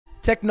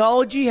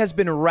Technology has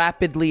been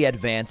rapidly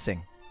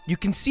advancing. You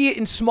can see it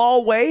in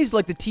small ways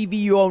like the TV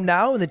you own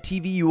now and the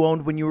TV you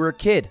owned when you were a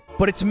kid.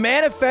 But it's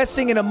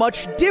manifesting in a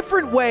much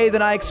different way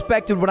than I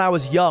expected when I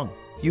was young.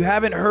 If you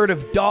haven't heard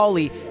of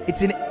Dolly,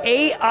 it's an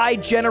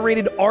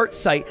AI-generated art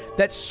site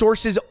that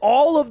sources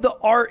all of the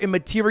art and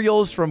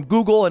materials from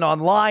Google and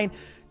online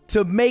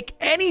to make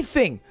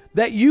anything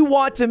that you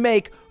want to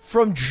make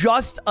from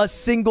just a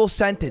single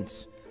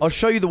sentence. I'll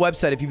show you the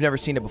website if you've never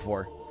seen it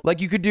before. Like,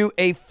 you could do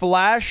a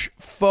flash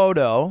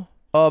photo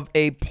of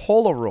a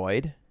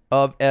Polaroid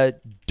of a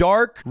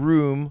dark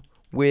room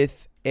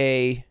with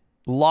a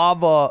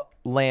lava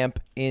lamp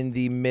in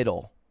the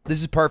middle.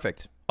 This is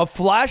perfect. A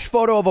flash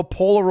photo of a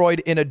Polaroid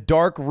in a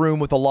dark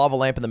room with a lava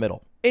lamp in the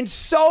middle. And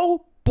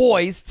so,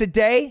 boys,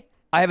 today,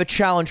 I have a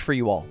challenge for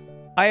you all.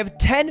 I have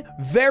 10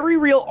 very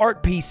real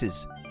art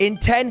pieces in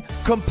 10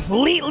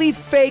 completely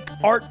fake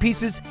art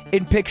pieces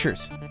in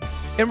pictures.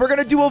 And we're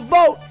going to do a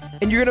vote,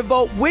 and you're going to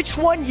vote which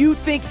one you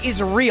think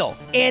is real.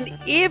 And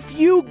if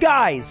you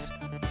guys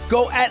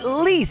go at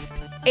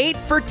least 8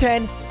 for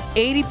 10,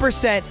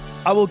 80%,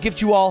 I will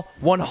gift you all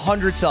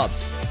 100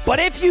 subs. But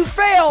if you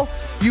fail,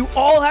 you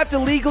all have to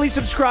legally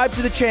subscribe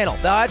to the channel.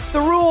 That's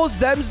the rules.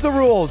 Them's the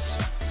rules.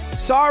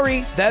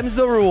 Sorry, them's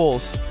the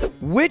rules.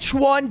 Which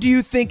one do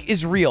you think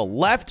is real,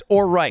 left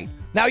or right?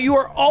 Now, you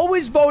are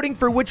always voting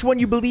for which one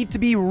you believe to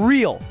be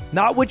real,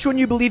 not which one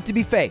you believe to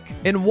be fake.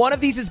 And one of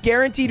these is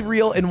guaranteed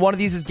real, and one of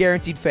these is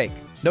guaranteed fake.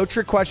 No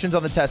trick questions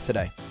on the test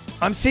today.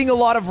 I'm seeing a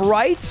lot of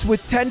rights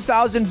with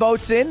 10,000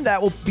 votes in.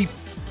 That will be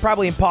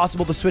probably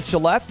impossible to switch to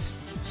left.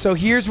 So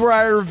here's where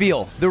I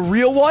reveal. The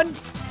real one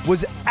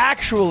was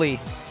actually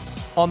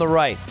on the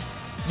right.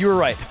 You were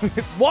right.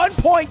 1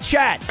 point,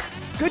 chat.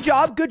 Good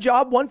job. Good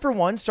job. 1 for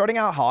 1. Starting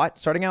out hot.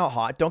 Starting out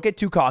hot. Don't get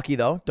too cocky,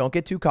 though. Don't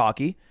get too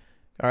cocky.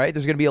 All right,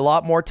 there's going to be a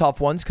lot more tough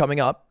ones coming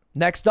up.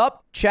 Next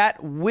up,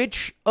 chat,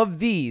 which of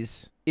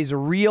these is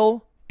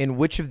real and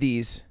which of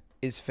these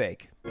is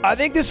fake? I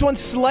think this one's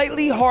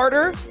slightly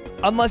harder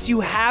unless you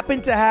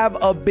happen to have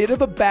a bit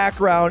of a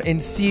background in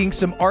seeing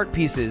some art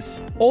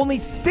pieces. Only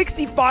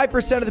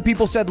 65% of the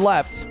people said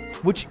left,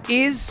 which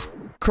is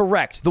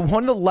correct. The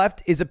one on the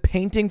left is a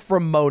painting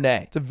from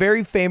Monet. It's a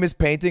very famous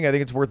painting. I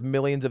think it's worth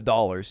millions of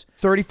dollars.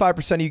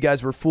 35% of you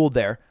guys were fooled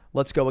there.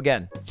 Let's go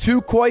again.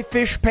 2 koi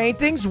fish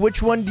paintings.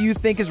 Which one do you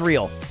think is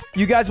real?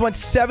 You guys went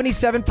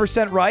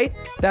 77% right.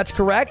 That's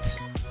correct.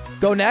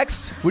 Go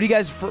next. What do you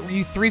guys,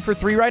 you 3 for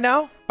 3 right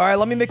now? All right,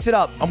 let me mix it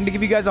up. I'm going to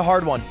give you guys a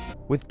hard one.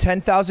 With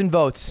 10,000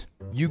 votes,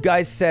 you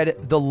guys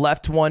said the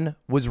left one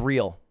was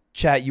real.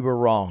 Chat, you were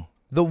wrong.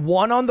 The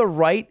one on the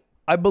right,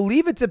 I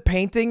believe it's a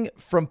painting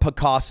from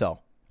Picasso.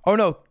 Oh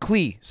no,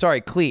 Klee.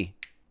 Sorry, Klee.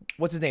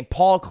 What's his name?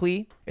 Paul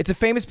Klee. It's a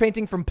famous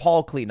painting from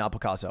Paul Klee, not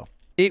Picasso.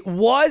 It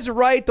was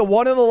right. The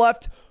one on the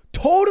left,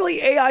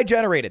 totally AI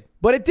generated.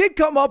 But it did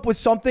come up with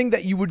something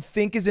that you would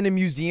think is in a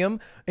museum,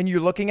 and you're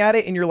looking at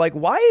it and you're like,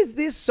 why is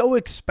this so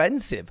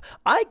expensive?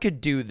 I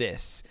could do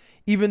this.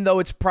 Even though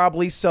it's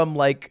probably some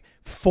like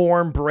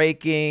form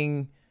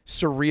breaking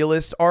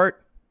surrealist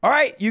art. All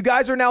right, you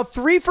guys are now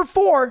 3 for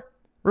 4.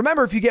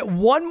 Remember, if you get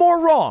one more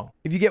wrong,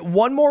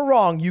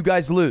 you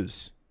guys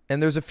lose.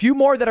 And there's a few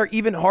more that are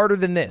even harder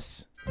than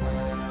this.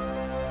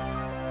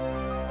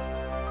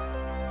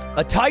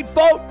 A tight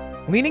vote,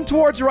 leaning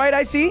towards right,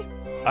 I see.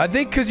 I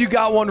think because you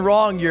got one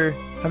wrong, you're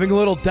having a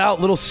little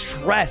doubt, little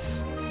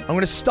stress. I'm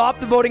going to stop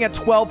the voting at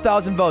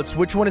 12,000 votes.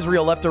 Which one is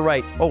real, left or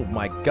right? Oh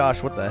my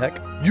gosh, what the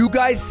heck? You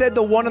guys said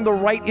the one on the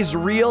right is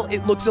real.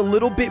 It looks a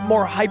little bit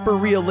more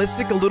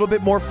hyper-realistic, a little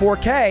bit more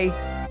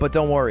 4K. But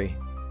don't worry,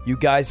 you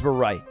guys were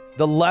right.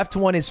 The left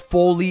one is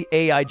fully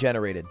AI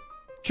generated.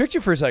 Tricked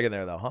you for a second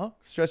there, though, huh?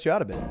 Stressed you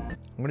out a bit.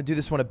 I'm going to do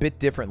this one a bit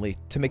differently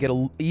to make it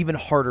even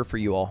harder for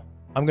you all.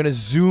 I'm going to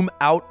zoom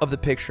out of the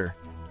picture.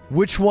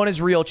 Which one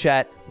is real,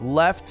 chat?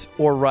 Left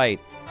or right?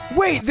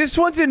 Wait, this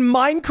one's in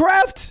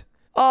Minecraft?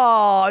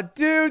 Aw,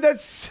 dude,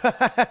 that's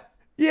sad.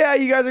 Yeah,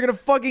 you guys are going to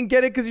fucking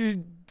get it because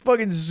you're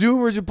fucking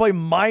Zoomers who play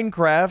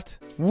Minecraft.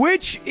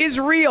 Which is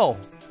real?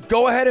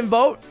 Go ahead and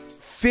vote.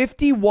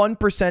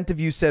 51% of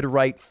you said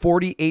right.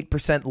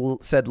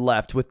 48% said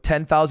left with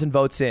 10,000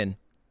 votes in.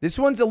 This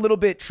one's a little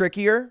bit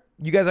trickier.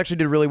 You guys actually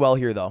did really well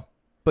here, though.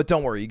 But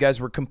don't worry, you guys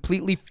were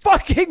completely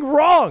fucking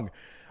wrong.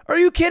 Are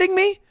you kidding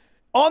me?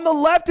 On the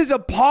left is a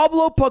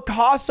Pablo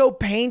Picasso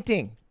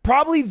painting.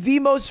 Probably the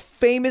most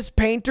famous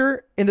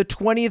painter in the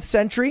 20th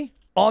century.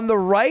 On the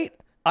right,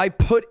 I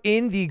put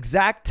in the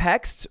exact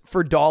text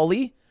for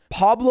Dolly.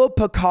 Pablo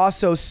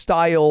Picasso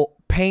style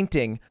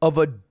painting of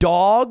a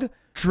dog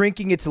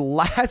drinking its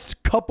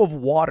last cup of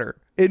water.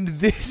 And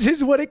this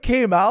is what it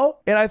came out.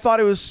 And I thought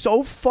it was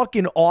so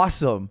fucking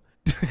awesome.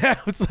 I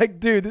was like,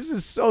 dude, this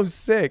is so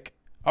sick.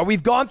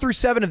 We've gone through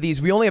 7 of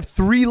these. We only have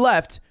 3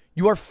 left.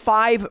 You are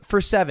 5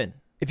 for 7.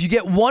 If you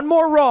get one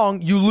more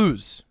wrong, you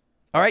lose.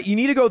 All right, you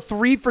need to go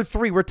 3 for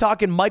 3. We're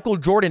talking Michael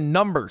Jordan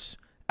numbers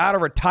out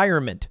of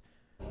retirement.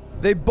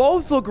 They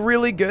both look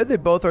really good. They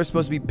both are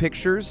supposed to be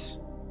pictures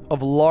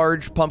of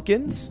large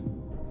pumpkins.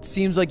 It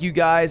seems like you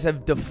guys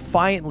have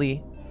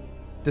defiantly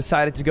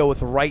decided to go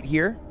with right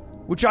here,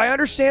 which I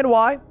understand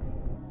why.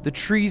 The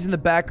trees in the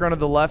background of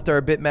the left are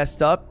a bit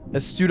messed up.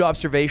 Astute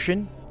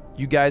observation.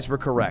 You guys were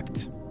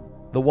correct.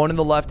 The one on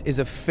the left is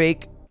a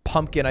fake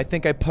pumpkin. I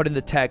think I put in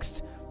the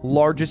text,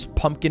 largest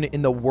pumpkin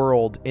in the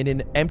world in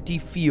an empty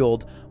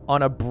field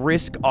on a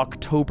brisk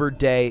October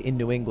day in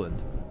New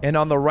England. And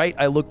on the right,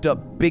 I looked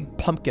up big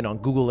pumpkin on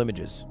Google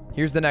Images.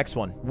 Here's the next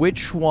one.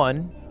 Which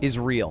one is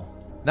real?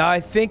 Now,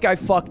 I think I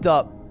fucked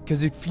up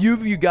because a few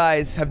of you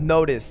guys have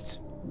noticed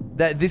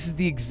that this is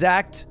the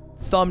exact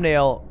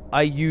thumbnail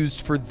I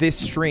used for this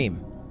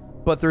stream.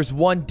 But there's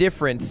one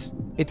difference.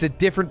 It's a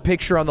different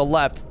picture on the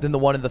left than the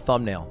one in the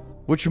thumbnail,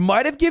 which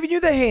might have given you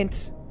the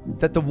hint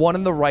that the one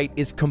on the right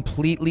is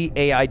completely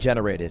AI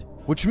generated,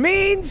 which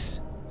means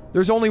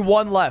there's only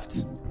one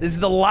left. This is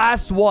the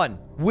last one.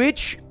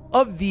 Which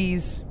of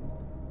these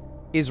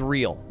is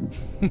real?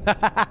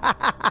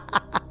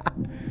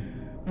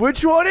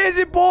 Which one is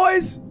it,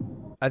 boys?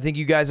 I think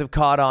you guys have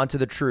caught on to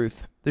the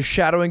truth. The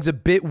shadowing's a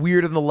bit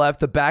weird on the left.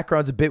 The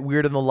background's a bit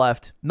weird on the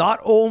left. Not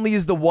only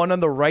is the one on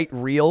the right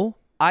real,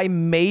 I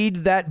made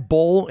that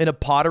bowl in a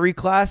pottery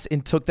class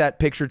and took that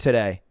picture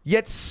today.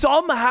 Yet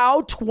somehow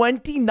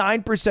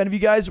 29% of you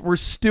guys were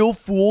still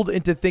fooled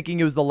into thinking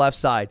it was the left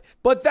side.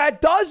 But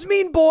that does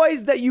mean,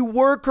 boys, that you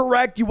were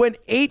correct. You went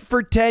 8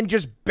 for 10,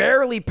 just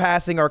barely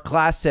passing our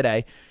class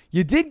today.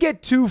 You did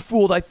get 2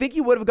 fooled. I think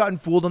you would have gotten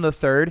fooled on the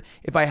 3rd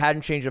if I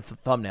hadn't changed the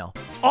thumbnail.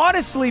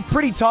 Honestly,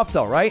 pretty tough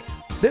though, right?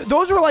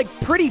 Those were like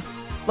pretty,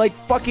 like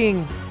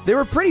fucking, they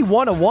were pretty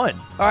one-on-one.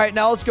 All right,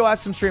 now let's go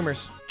ask some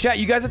streamers. Chat,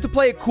 you guys have to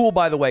play it cool,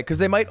 by the way, because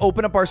they might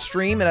open up our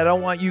stream and I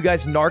don't want you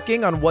guys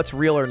narking on what's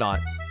real or not.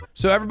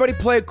 So everybody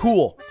play it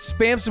cool.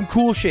 Spam some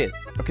cool shit.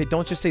 Okay,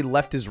 don't just say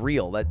left is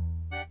real. That.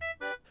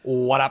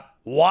 What up?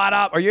 What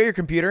up? Are you at your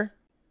computer?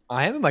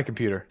 I am at my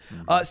computer.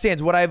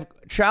 Sans, what I've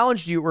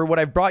challenged you, or what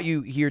I've brought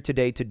you here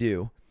today to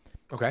do,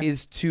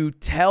 is to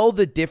tell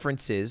the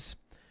differences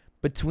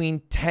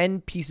between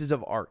 10 pieces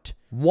of art.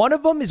 One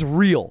of them is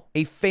real,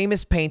 a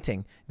famous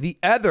painting. The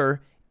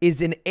other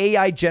is an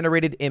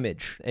AI-generated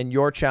image. And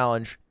your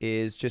challenge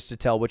is just to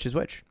tell which is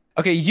which.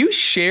 Okay, you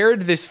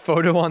shared this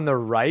photo on the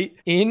right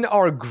in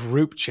our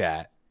group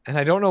chat, and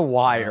I don't know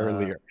why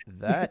earlier.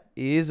 That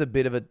is a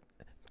bit of a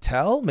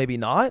tell, maybe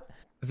not.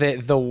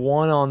 The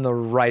one on the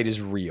right is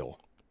real.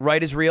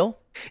 Right is real?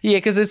 Yeah,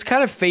 because it's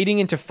kind of fading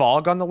into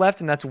fog on the left,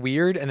 and that's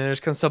weird. And then there's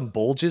kind of some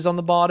bulges on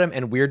the bottom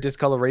and weird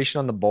discoloration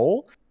on the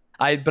bowl.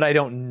 But I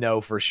don't know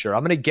for sure.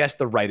 I'm going to guess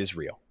the right is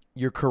real.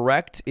 You're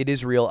correct. It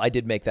is real. I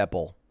did make that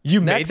bowl.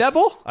 You made that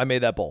bowl? I made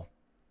that bowl.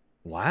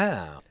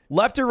 Wow.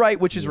 Left or right,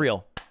 which is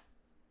real?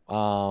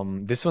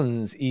 This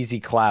one's easy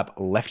clap.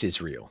 Left is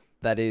real.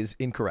 That is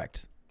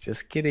incorrect.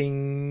 Just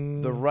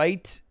kidding. The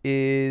right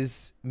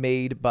is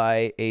made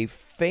by a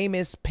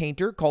famous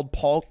painter called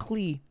Paul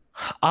Klee.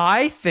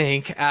 I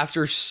think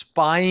after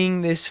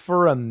spying this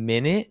for a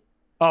minute,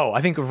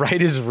 I think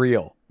right is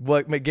real.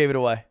 What gave it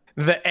away?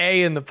 The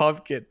A in the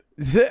pumpkin.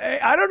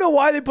 I don't know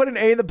why they put an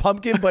A in the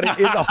pumpkin, but it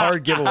is a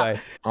hard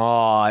giveaway.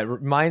 Oh, it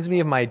reminds me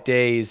of my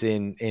days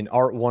in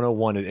Art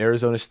 101 at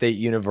Arizona State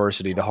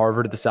University, the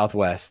Harvard of the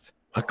Southwest.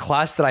 A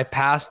class that I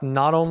passed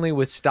not only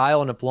with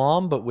style and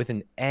aplomb, but with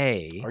an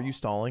A. Are you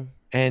stalling?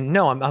 And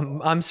no,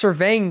 I'm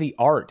surveying the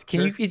art.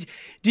 Do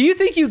you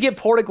think you get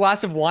poured a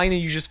glass of wine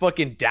and you just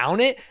fucking down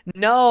it?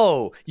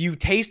 No, you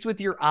taste with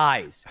your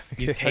eyes.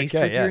 You taste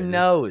with your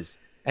nose.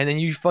 And then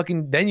you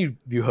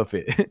hoof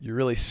it. You're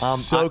really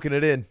soaking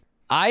it in.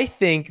 I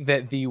think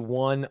that the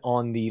one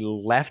on the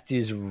left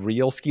is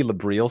Realski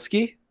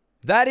Labrielski.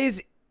 That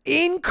is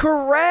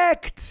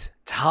incorrect.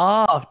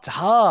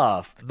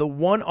 Tough. The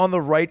one on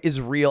the right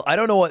is real. I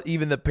don't know what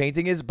even the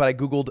painting is, but I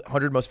Googled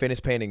 100 most famous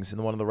paintings, and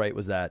the one on the right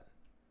was that.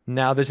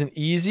 Now, there's an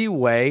easy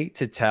way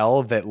to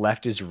tell that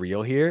left is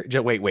real here.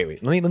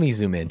 Wait. Let me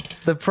zoom in.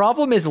 The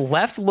problem is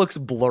left looks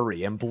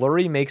blurry, and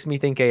blurry makes me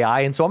think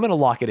AI, and so I'm going to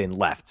lock it in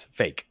left,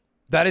 fake.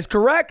 That is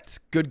correct.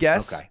 Good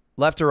guess. Okay.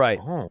 Left or right?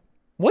 Oh.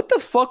 What the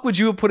fuck would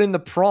you have put in the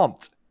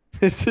prompt?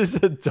 This is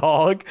a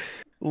dog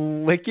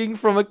licking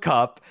from a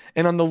cup,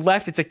 and on the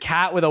left, it's a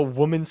cat with a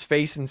woman's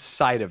face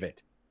inside of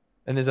it.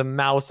 And there's a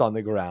mouse on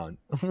the ground.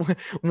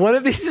 One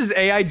of these is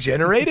AI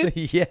generated?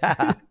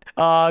 Yeah.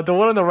 The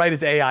one on the right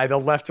is AI. The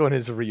left one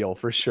is real,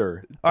 for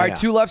sure. All right,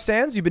 2 left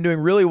stands. You've been doing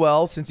really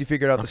well since you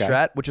figured out the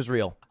strat, which is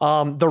real.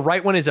 The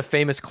right one is a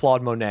famous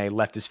Claude Monet.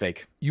 Left is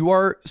fake. You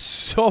are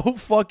so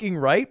fucking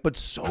right, but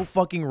so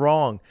fucking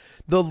wrong.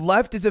 The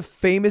left is a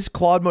famous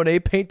Claude Monet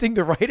painting.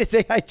 The right is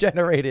AI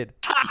generated.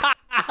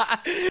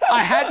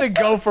 I had to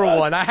go for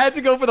one. I had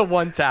to go for the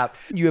one tap.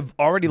 You have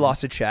already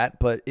lost a chat,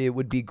 but it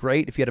would be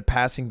great if you had a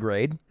passing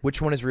grade.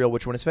 Which one is real?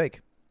 Which one is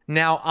fake?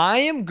 Now, I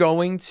am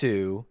going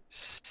to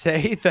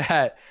say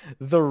that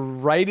the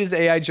right is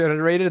AI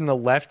generated and the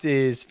left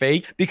is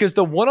fake because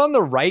the one on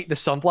the right, the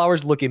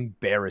sunflowers look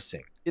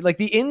embarrassing. Like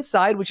the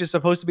inside, which is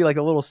supposed to be like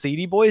a little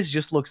seedy boys,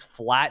 just looks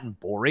flat and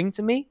boring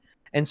to me.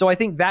 And so I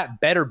think that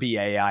better be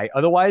AI.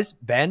 Otherwise,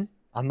 Ben,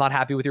 I'm not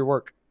happy with your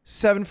work.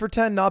 7 for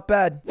 10, not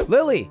bad.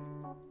 Lily.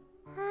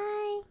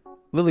 Hi.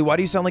 Lily, why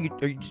do you sound like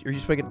are you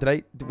just waking? Did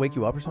I wake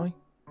you up or something?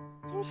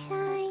 I'm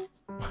shy.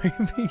 Why are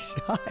you being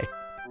shy?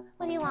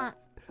 What do you want?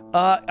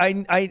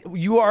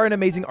 You are an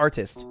amazing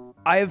artist.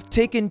 I have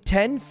taken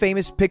 10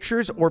 famous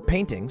pictures or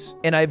paintings,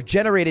 and I've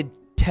generated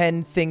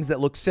 10 things that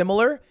look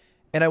similar,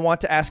 and I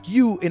want to ask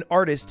you, an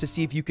artist, to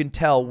see if you can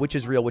tell which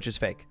is real, which is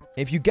fake.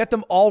 If you get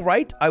them all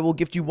right, I will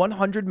gift you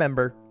 100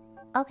 member.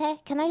 Okay,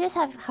 can I just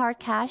have hard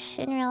cash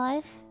in real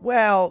life?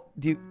 Well,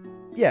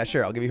 yeah,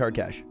 sure, I'll give you hard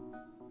cash.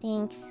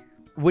 Thanks.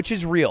 Which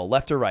is real,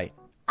 left or right?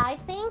 I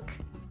think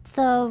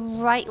the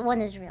right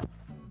one is real.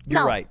 You're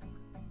No. right.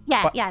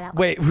 Yeah, But, yeah, that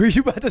one. wait, were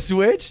you about to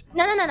switch?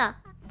 No.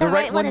 The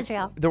right one is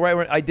real. The right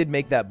one, I did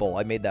make that bowl.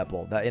 I made that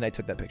bowl, and I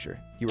took that picture.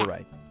 You were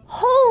right.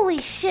 Holy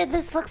shit,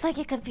 this looks like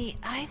it could be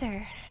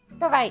either.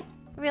 The right.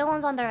 Real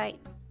one's on the right.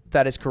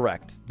 That is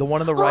correct. The one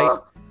on the right,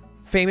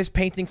 famous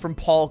painting from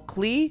Paul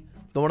Klee.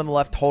 The one on the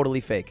left, totally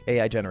fake,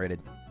 AI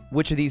generated.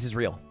 Which of these is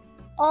real?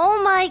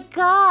 Oh my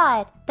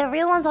god. The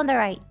real one's on the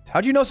right.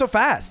 How'd you know so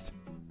fast?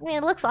 I mean,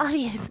 it looks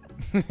obvious.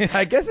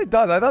 I guess it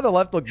does. I thought the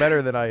left looked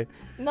better than I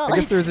No, guess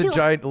it's there's a too-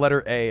 giant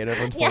letter A and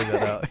everyone's pointing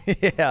that out.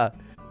 Yeah.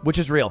 Which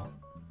is real?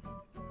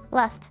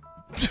 Left.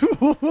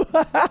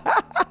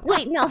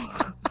 Wait, no.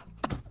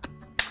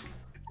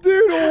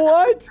 Dude,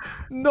 what?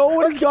 No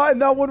one has gotten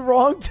that one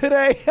wrong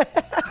today. Okay,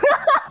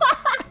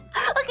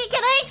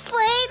 can I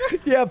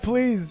explain? Yeah,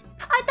 please.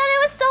 I thought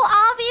it was so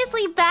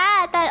obviously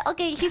bad that,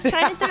 okay, he's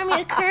trying to throw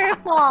me a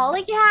curveball.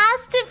 Like, it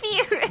has to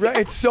be. Right,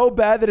 it's so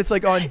bad that it's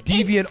like on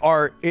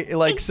DeviantArt,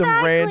 like some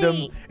random.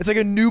 Exactly. It's like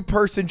a new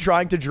person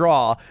trying to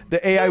draw.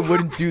 The AI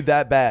wouldn't do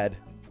that bad.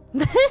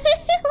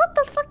 What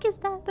the fuck is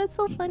that? That's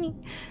so funny.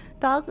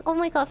 Dog, oh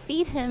my god,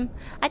 feed him.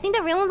 I think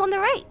the real one's on the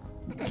right.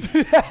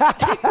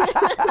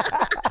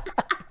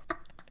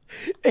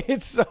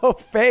 It's so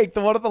fake.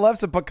 The one on the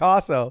left's a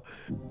Picasso.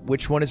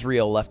 Which one is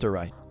real, left or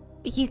right?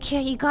 You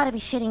can't, you gotta be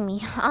shitting me.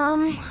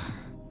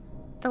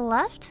 The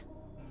left?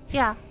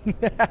 Yeah.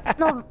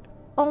 No.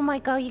 Oh my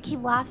god, you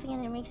keep laughing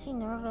and it makes me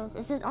nervous.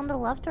 Is it on the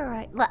left or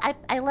right?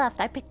 I left.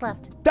 I picked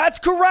left. That's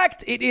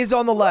correct. It is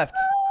on the left.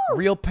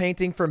 Real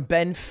painting from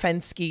Ben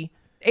Fensky.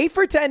 8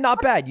 for 10,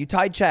 not bad. You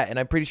tied chat, and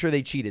I'm pretty sure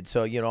they cheated.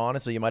 So, you know,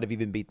 honestly, you might have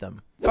even beat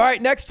them. All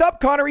right, next up,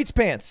 Connor Eats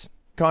Pants.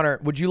 Connor,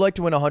 would you like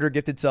to win 100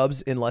 gifted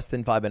subs in less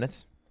than 5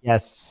 minutes?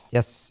 Yes,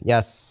 yes,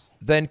 yes.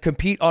 Then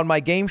compete on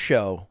my game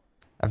show.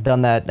 I've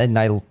done that and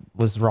I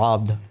was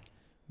robbed.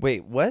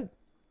 Wait, what?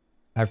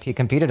 I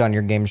competed on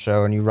your game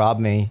show and you robbed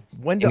me.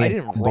 When Gave did I me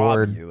didn't a rob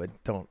board. you? I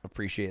don't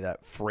appreciate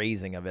that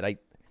phrasing of it.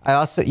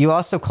 You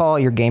also call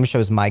your game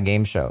shows my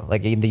game show.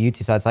 Like the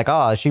YouTube side, it's like,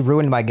 oh, she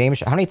ruined my game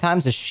show. How many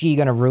times is she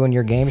gonna ruin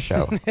your game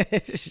show?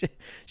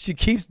 she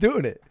keeps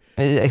doing it.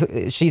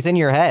 She's in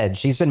your head.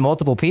 She's been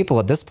multiple people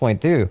at this point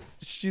too.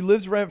 She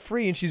lives rent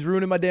free and she's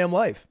ruining my damn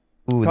life.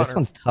 Ooh, this Connor,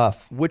 one's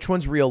tough. Which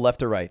one's real,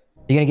 left or right?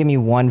 You gonna give me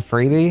one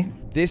freebie?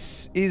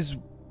 This is,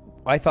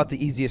 I thought,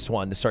 the easiest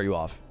one to start you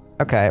off.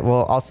 Okay,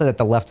 well, I'll say that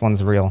the left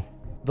one's real.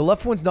 The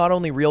left one's not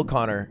only real,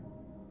 Connor.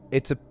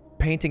 It's a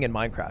painting in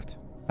Minecraft.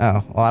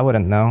 Oh, well, I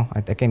wouldn't know.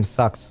 That game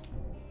sucks.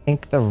 I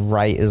think the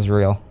right is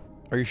real.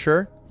 Are you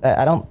sure?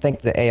 I don't think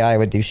the AI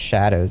would do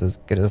shadows as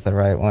good as the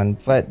right one.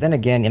 But then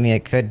again, I mean,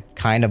 it could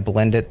kind of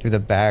blend it through the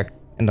back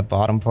and the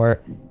bottom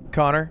part.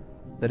 Connor,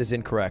 that is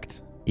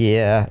incorrect.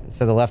 Yeah,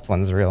 so the left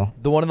one's real.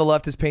 The one on the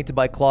left is painted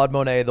by Claude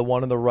Monet. The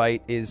one on the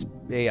right is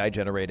AI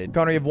generated.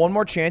 Connor, you have one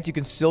more chance. You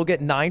can still get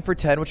 9 for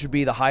 10, which would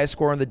be the highest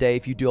score on the day.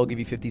 If you do, I'll give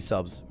you 50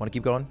 subs. Want to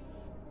keep going?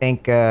 I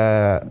think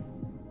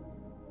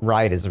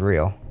right is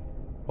real.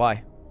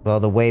 Why? Well,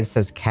 the wave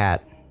says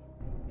cat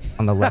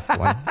on the left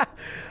one.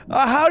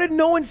 How did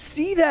no one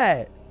see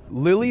that?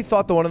 Lily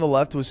thought the one on the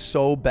left was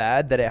so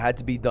bad that it had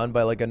to be done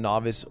by like a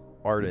novice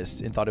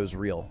artist and thought it was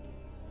real.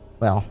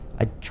 Well,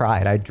 I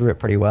tried. I drew it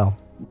pretty well.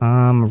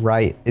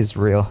 Right is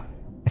real.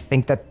 I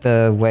think that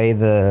the way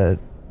the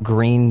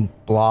green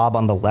blob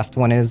on the left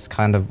one is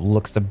kind of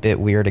looks a bit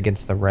weird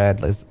against the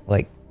red. Is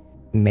like,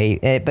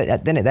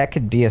 but then that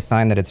could be a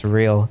sign that it's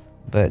real.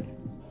 But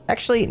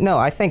actually, no.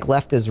 I think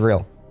left is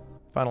real.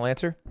 Final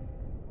answer?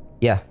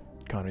 Yeah.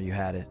 Connor, you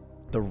had it.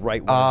 The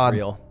right one is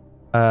real.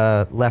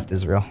 Left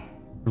is real.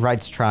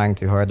 Right's trying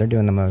too hard. They're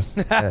doing the most.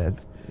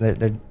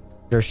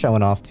 They're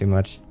showing off too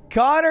much.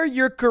 Connor,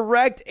 you're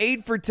correct.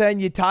 8 for 10.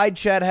 You tied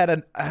chat.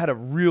 Had a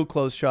real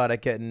close shot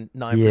at getting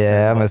 9 for 10.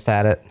 Yeah, I almost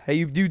had it. Hey,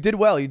 you did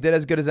well. You did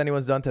as good as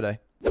anyone's done today.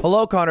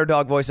 Hello, Connor,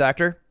 dog voice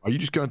actor. Are you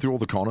just going through all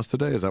the Connors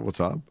today? Is that what's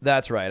up?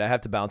 That's right. I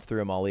have to bounce through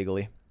them all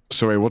legally.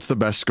 Sorry, what's the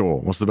best score?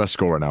 What's the best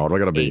score right now? What do I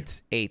gotta be?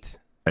 8.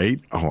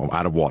 8? Oh,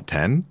 out of what?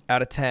 10?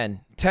 Out of 10.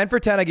 10 for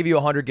 10. I give you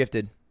 100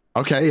 gifted.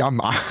 Okay, I'm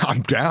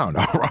down.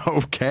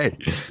 Okay.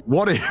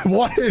 What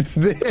is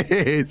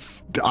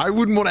this? I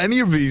wouldn't want any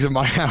of these in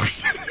my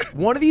house.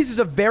 One of these is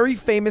a very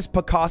famous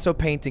Picasso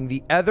painting.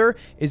 The other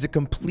is a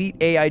complete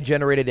AI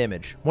generated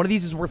image. One of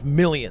these is worth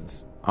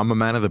millions. I'm a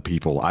man of the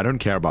people. I don't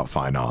care about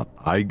fine art.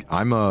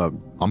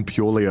 I'm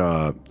purely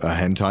a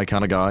hentai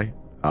kind of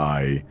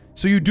guy.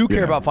 So you do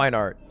care about fine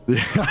art.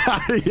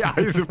 Yeah,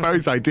 I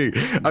suppose I do.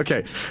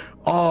 Okay.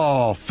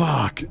 Oh,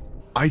 fuck.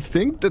 I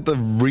think that the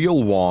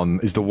real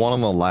one is the one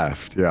on the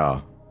left.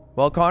 Yeah.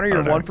 Well, Connor,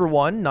 you're 1 for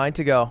 1. 9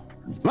 to go.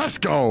 Let's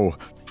go.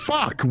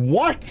 Fuck.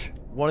 What?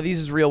 One of these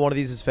is real, one of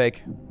these is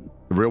fake.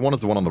 The real one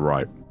is the one on the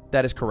right.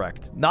 That is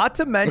correct. Not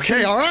to mention...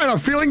 Okay, all right, I'm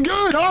feeling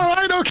good. All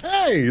right,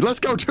 okay. Let's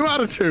go 2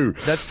 out of 2.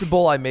 That's the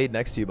bowl I made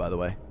next to you, by the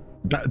way.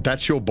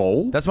 That's your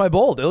bowl? That's my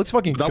bowl. It looks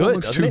fucking good, That one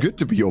looks too it? good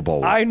to be your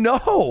bowl. I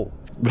know.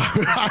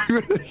 I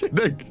really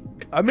think...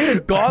 I made a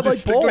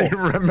godlike bowl. I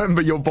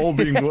remember your bowl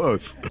being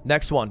worse.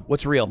 Next one.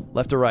 What's real?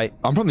 Left or right?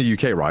 I'm from the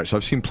UK, right? So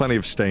I've seen plenty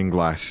of stained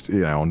glass,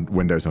 you know, on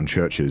windows on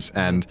churches.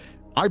 And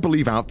I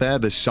believe out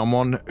there's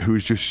someone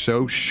who's just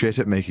so shit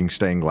at making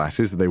stained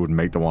glasses that they would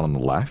make the one on the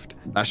left.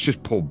 That's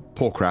just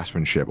poor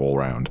craftsmanship all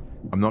around.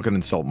 I'm not going to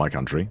insult my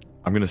country.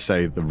 I'm going to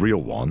say the real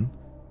one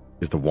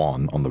is the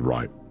one on the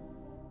right.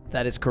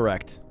 That is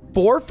correct.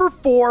 4 for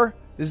 4.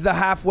 This is the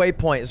halfway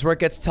point. This is where it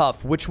gets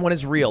tough. Which one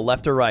is real?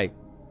 Left or right?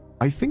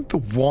 I think the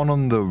one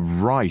on the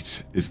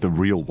right is the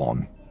real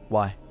one.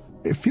 Why?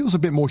 It feels a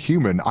bit more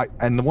human.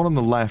 And the one on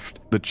the left,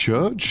 the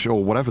church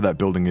or whatever that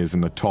building is in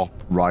the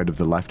top right of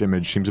the left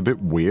image seems a bit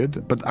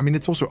weird. But I mean,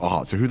 it's also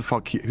art. So who the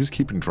fuck, who's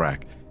keeping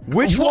track?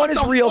 Which What one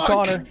is the real, fuck?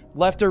 Connor?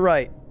 Left or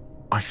right?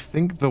 I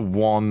think the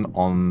one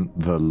on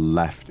the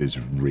left is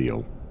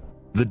real.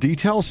 The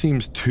detail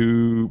seems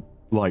too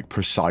like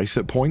precise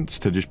at points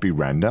to just be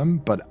random,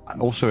 but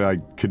also I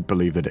could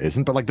believe that it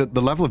isn't. But like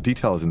the level of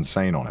detail is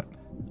insane on it.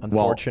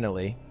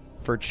 Unfortunately,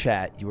 for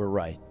chat, you were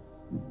right.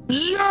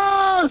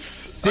 Yes!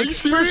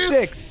 6 for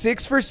 6.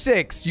 6 for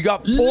 6. You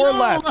got 4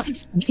 left.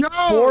 Let's go!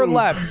 4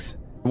 left.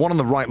 The one on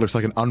the right looks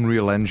like an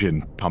Unreal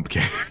Engine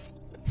pumpkin.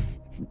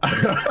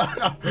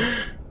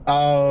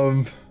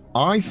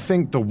 I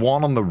think the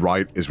one on the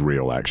right is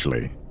real,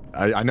 actually.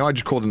 I know I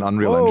just called it an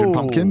Unreal Engine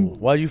pumpkin.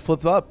 Why'd you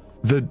flip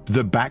up?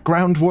 The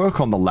background work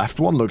on the left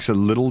one looks a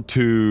little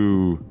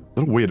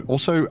weird.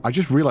 Also, I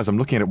just realized I'm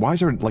looking at it. Why is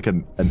there like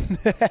an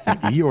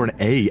E or an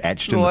A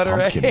etched in the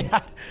pumpkin?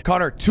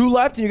 Connor, 2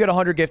 left and you get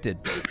 100 gifted.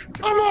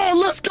 Come on,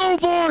 let's go,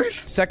 boys!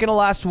 Second to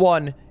last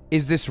one.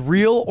 Is this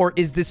real or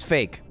is this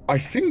fake? I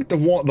think the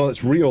one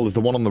that's real is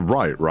the one on the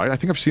right, right? I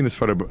think I've seen this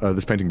photo,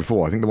 this painting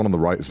before. I think the one on the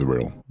right is the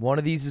real. One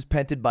of these is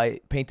painted by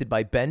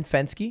Ben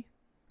Fensky,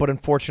 but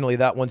unfortunately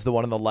that one's the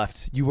one on the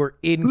left. You were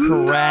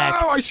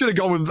incorrect. No, I should have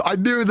gone with, I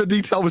knew the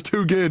detail was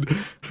too good.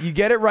 You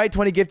get it right,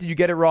 20 gifted. You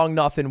get it wrong,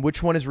 nothing.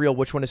 Which one is real?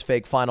 Which one is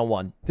fake? Final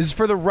one. This is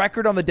for the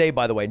record on the day,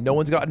 by the way. No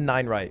one's gotten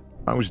 9 right.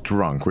 I was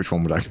drunk. Which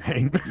one would I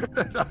paint?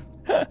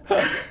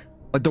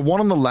 Like the one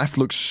on the left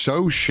looks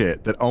so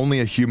shit that only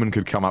a human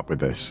could come up with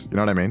this. You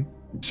know what I mean?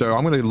 So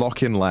I'm going to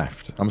lock in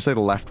left. I'm going to say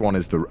the left one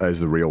is the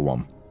real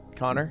one.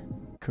 Connor,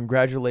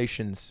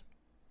 congratulations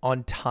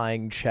on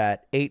tying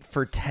chat. 8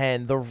 for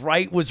 10. The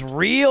right was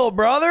real,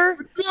 brother.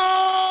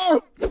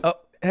 No! Oh,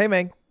 hey,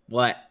 man.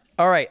 What?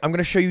 All right, I'm going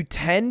to show you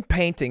 10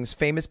 paintings,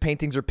 famous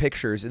paintings or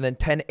pictures, and then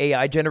 10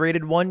 AI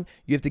generated one.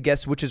 You have to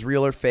guess which is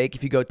real or fake.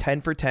 If you go 10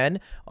 for 10,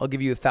 I'll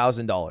give you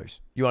 $1,000.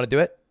 You want to do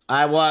it?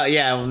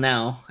 Well,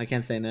 no. I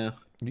can't say no.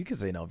 You can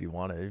say no if you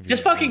want to.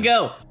 Just fucking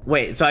go.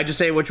 Wait, so I just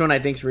say which one I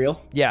think's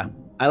real? Yeah.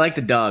 I like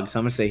the dog, so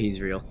I'm gonna say he's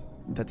real.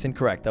 That's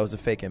incorrect. That was a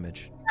fake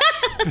image.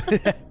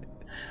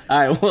 All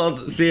right, well,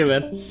 see you,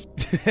 man.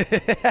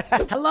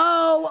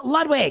 Hello,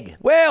 Ludwig.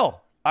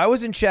 Well, I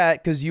was in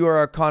chat because you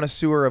are a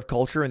connoisseur of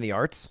culture and the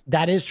arts,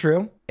 That is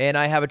true. and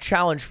I have a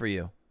challenge for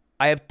you.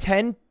 I have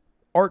 10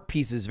 art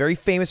pieces, very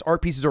famous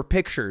art pieces or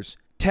pictures,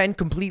 10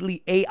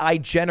 completely AI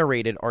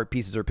generated art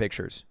pieces or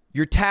pictures.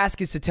 Your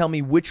task is to tell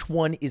me which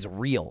one is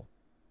real.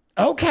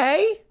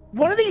 Okay.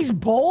 One of these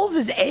bowls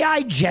is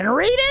AI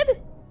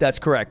generated? That's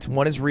correct.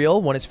 One is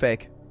real, one is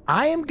fake.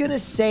 I am going to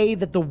say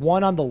that the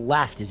one on the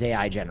left is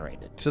AI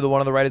generated. So the one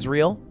on the right is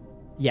real?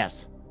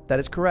 Yes. That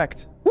is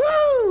correct.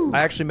 Woo!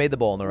 I actually made the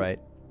bowl on the right.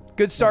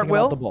 Good start, Thinking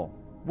about Will. the bowl.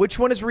 Which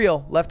one is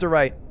real, left or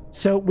right?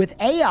 So with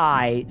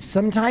AI,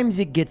 sometimes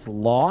it gets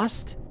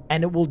lost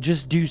and it will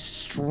just do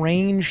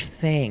strange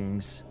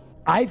things.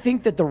 I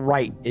think that the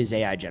right is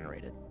AI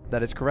generated.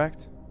 That is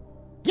correct.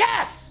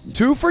 Yes!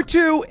 2 for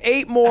 2,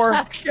 8 more.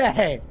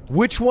 Okay.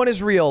 Which one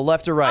is real,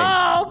 left or right?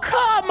 Oh,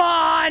 come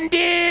on,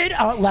 dude.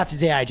 Oh, left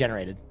is AI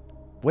generated.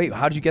 Wait,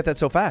 how did you get that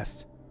so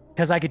fast?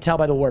 Because I could tell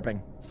by the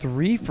warping.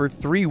 3 for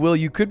 3, Will.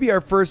 You could be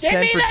our first Give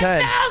 10 me for the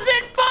 10.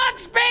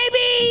 $1,000,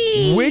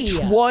 baby! Which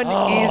one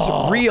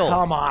is real?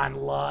 Come on,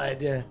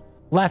 Lud.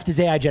 Left is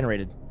AI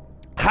generated.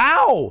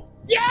 How?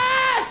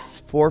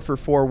 Yes! 4 for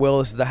 4, Will.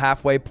 This is the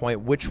halfway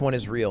point. Which one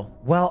is real?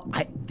 Well,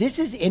 this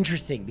is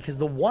interesting because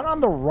the one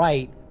on the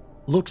right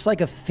looks like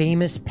a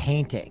famous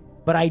painting,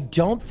 but I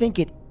don't think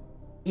it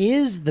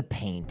is the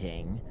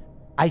painting.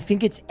 I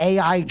think it's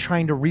AI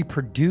trying to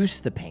reproduce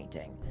the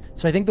painting.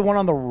 So I think the one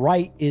on the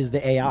right is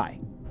the AI.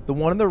 The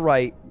one on the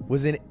right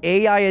was an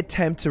AI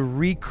attempt to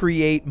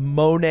recreate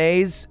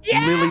Monet's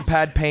lily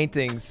pad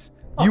paintings.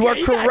 You are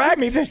Okay, gotta correct. Give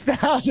me this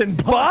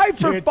 $1,000. 5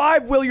 for dude.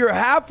 5, Will. You're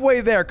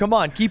halfway there. Come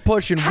on, keep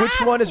pushing.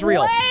 Which one is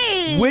real?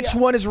 Halfway! Which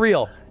one is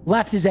real?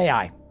 Left is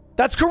AI.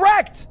 That's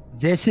correct.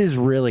 This is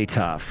really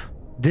tough.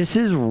 This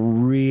is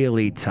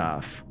really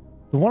tough.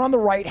 The one on the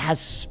right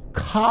has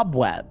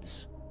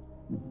cobwebs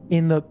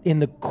in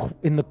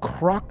the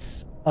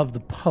crux of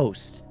the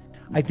post.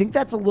 I think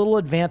that's a little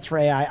advanced for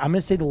AI. I'm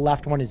gonna say the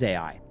left one is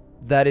AI.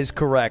 That is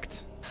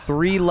correct.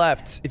 3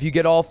 left. If you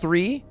get all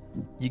 3,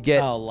 you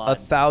get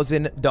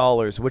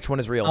 $1,000. Which one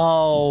is real?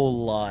 Oh,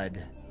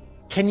 Lud.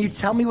 Can you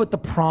tell me what the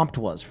prompt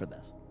was for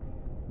this?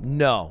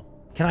 No.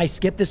 Can I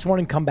skip this one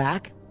and come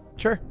back?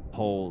 Sure.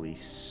 Holy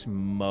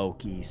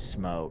smoky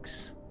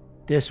smokes.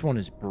 This one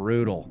is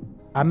brutal.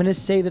 I'm going to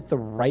say that the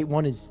right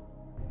one is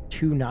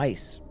too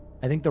nice.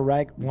 I think the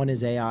right one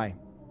is AI.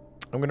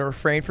 I'm going to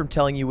refrain from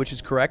telling you which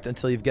is correct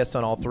until you've guessed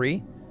on all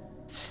 3.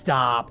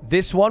 Stop.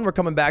 This one, we're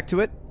coming back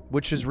to it.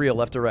 Which is real,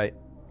 left or right?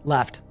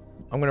 Left.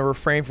 I'm going to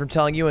refrain from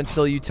telling you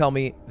until you tell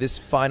me this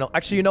final...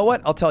 Actually, you know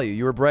what? I'll tell you.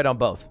 You were right on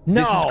both.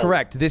 No. This is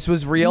correct. This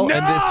was real,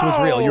 and this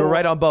was real. You were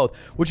right on both.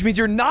 Which means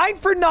you're 9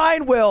 for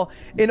 9, Will.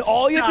 And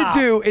all you have to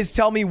do is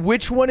tell me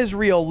which one is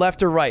real,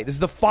 left or right. This is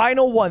the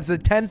final one. It's the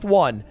 10th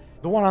one.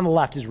 The one on the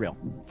left is real.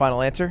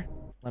 Final answer?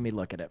 Let me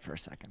look at it for a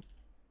second.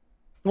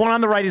 The one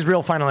on the right is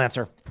real. Final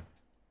answer.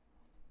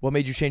 What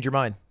made you change your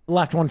mind? The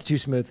left one's too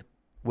smooth.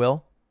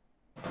 Will?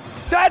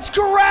 That's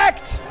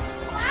correct!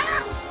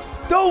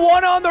 The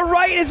one on the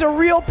right is a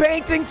real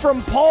painting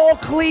from Paul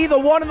Klee. The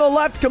one on the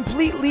left,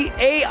 completely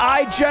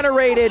AI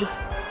generated.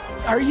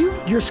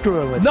 You're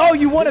screwing with me. No,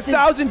 you won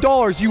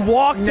 $1,000. You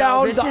walked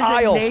down the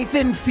aisle.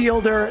 Nathan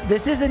Fielder.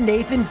 This is a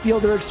Nathan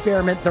Fielder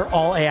experiment. They're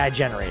all AI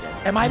generated.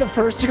 Am I the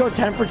first to go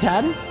 10 for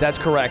 10? That's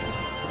correct.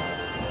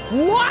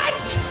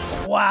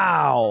 What?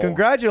 Wow.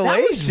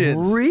 Congratulations. That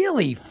was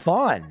really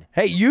fun.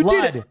 Hey, you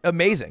did it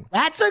amazing.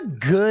 That's a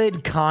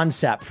good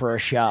concept for a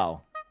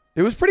show.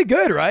 It was pretty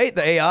good, right?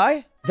 The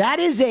AI? That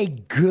is a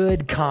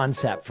good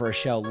concept for a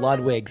show.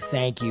 Ludwig,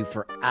 thank you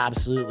for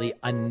absolutely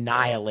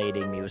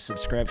annihilating me with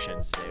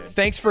subscriptions, dude.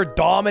 Thanks for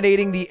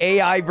dominating the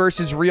AI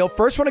versus real.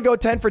 First one to go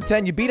 10 for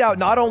 10. You beat out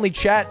not only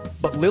chat,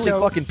 but Lily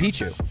fucking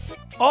Pichu.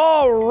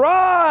 All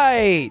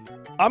right.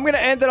 I'm going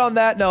to end it on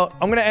that note.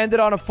 I'm going to end it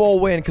on a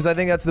full win because I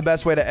think that's the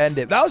best way to end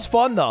it. That was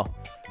fun, though.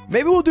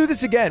 Maybe we'll do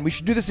this again. We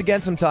should do this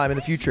again sometime in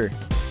the future.